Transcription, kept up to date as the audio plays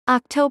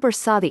October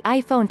saw the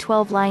iPhone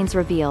 12 lines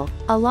reveal,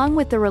 along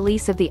with the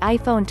release of the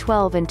iPhone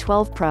 12 and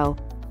 12 Pro.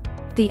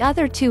 The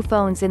other two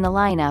phones in the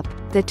lineup,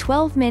 the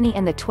 12 mini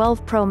and the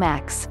 12 Pro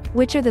Max,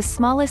 which are the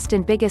smallest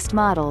and biggest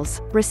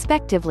models,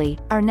 respectively,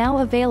 are now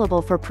available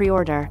for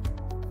pre-order.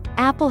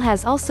 Apple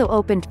has also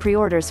opened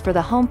pre-orders for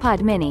the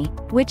HomePod Mini,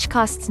 which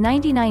costs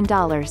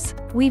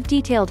 $99. We've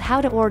detailed how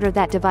to order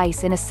that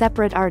device in a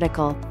separate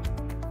article.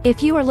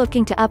 If you are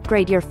looking to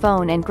upgrade your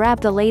phone and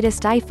grab the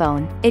latest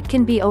iPhone, it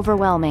can be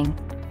overwhelming.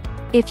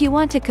 If you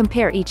want to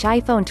compare each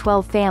iPhone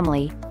 12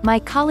 family, my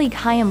colleague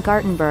Chaim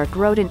Gartenberg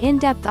wrote an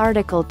in-depth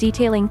article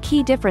detailing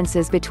key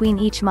differences between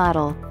each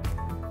model.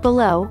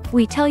 Below,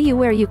 we tell you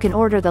where you can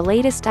order the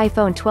latest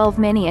iPhone 12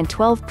 mini and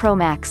 12 Pro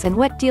Max and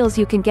what deals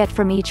you can get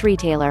from each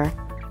retailer.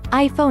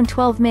 iPhone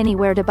 12 mini.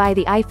 Where to buy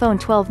the iPhone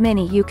 12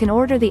 mini? You can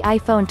order the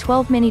iPhone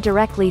 12 mini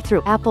directly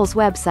through Apple's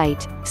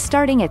website,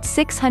 starting at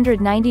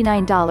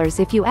 $699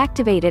 if you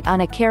activate it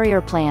on a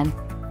carrier plan.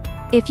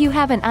 If you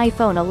have an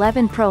iPhone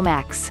 11 Pro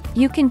Max,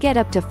 you can get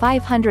up to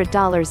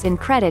 $500 in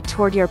credit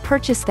toward your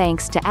purchase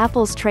thanks to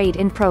Apple's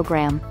trade-in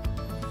program.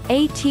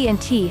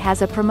 AT&T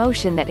has a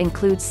promotion that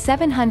includes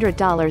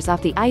 $700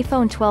 off the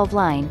iPhone 12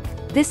 line.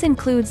 This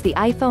includes the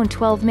iPhone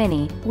 12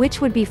 mini,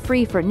 which would be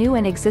free for new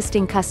and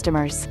existing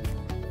customers.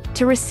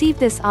 To receive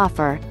this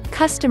offer,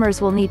 customers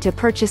will need to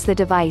purchase the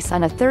device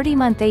on a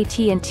 30-month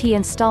AT&T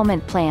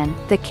installment plan.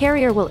 The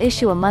carrier will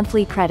issue a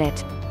monthly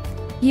credit.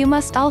 You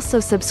must also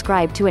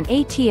subscribe to an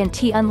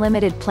AT&T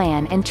Unlimited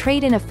plan and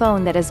trade in a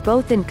phone that is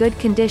both in good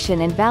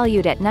condition and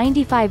valued at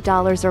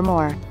 $95 or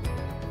more.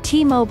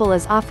 T-Mobile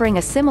is offering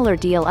a similar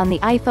deal on the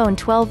iPhone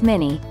 12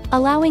 mini,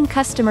 allowing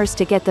customers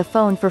to get the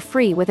phone for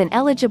free with an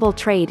eligible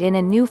trade-in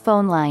and new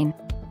phone line.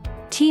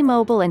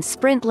 T-Mobile and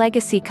Sprint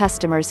legacy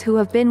customers who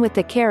have been with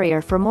the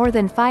carrier for more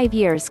than 5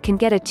 years can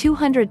get a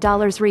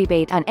 $200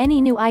 rebate on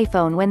any new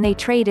iPhone when they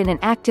trade in an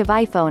active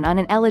iPhone on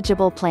an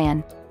eligible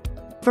plan.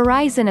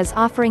 Verizon is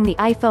offering the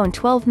iPhone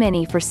 12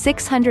 mini for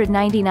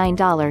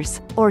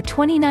 $699, or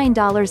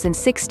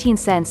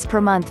 $29.16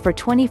 per month for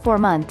 24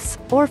 months,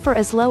 or for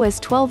as low as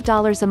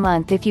 $12 a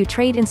month if you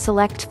trade in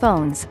select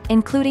phones,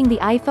 including the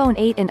iPhone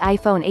 8 and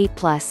iPhone 8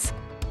 Plus.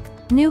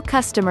 New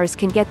customers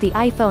can get the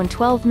iPhone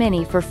 12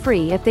 mini for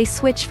free if they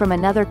switch from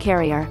another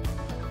carrier.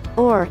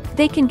 Or,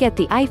 they can get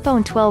the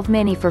iPhone 12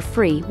 mini for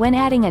free when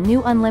adding a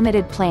new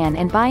unlimited plan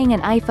and buying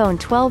an iPhone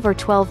 12 or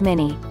 12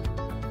 mini.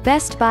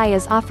 Best Buy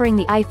is offering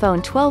the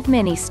iPhone 12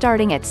 mini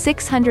starting at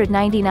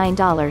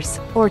 $699,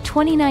 or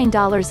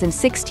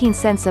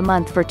 $29.16 a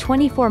month for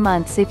 24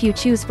 months if you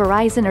choose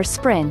Verizon or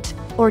Sprint,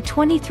 or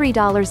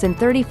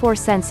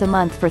 $23.34 a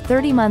month for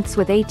 30 months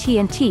with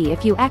AT&T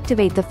if you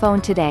activate the phone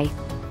today.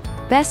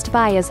 Best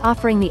Buy is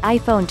offering the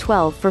iPhone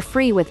 12 for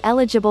free with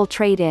eligible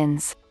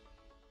trade-ins.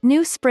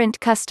 New Sprint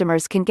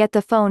customers can get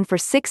the phone for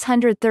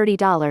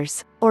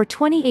 $630, or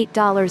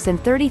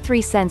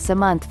 $28.33 a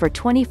month for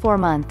 24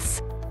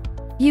 months.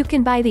 You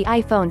can buy the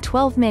iPhone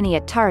 12 mini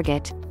at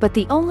Target, but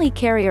the only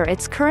carrier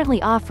it's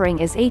currently offering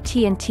is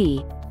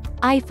AT&T.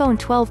 iPhone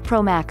 12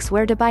 Pro Max.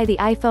 Where to buy the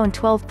iPhone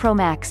 12 Pro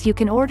Max? You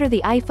can order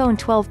the iPhone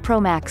 12 Pro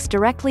Max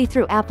directly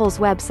through Apple's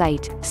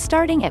website,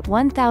 starting at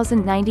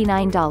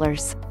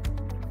 $1,099.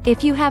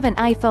 If you have an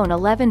iPhone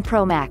 11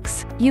 Pro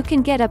Max, you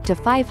can get up to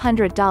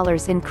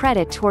 $500 in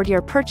credit toward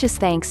your purchase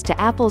thanks to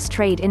Apple's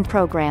trade-in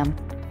program.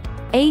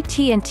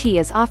 AT&T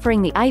is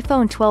offering the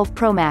iPhone 12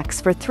 Pro Max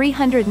for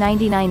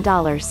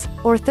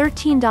 $399, or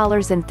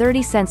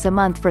 $13.30 a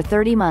month for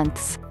 30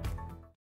 months.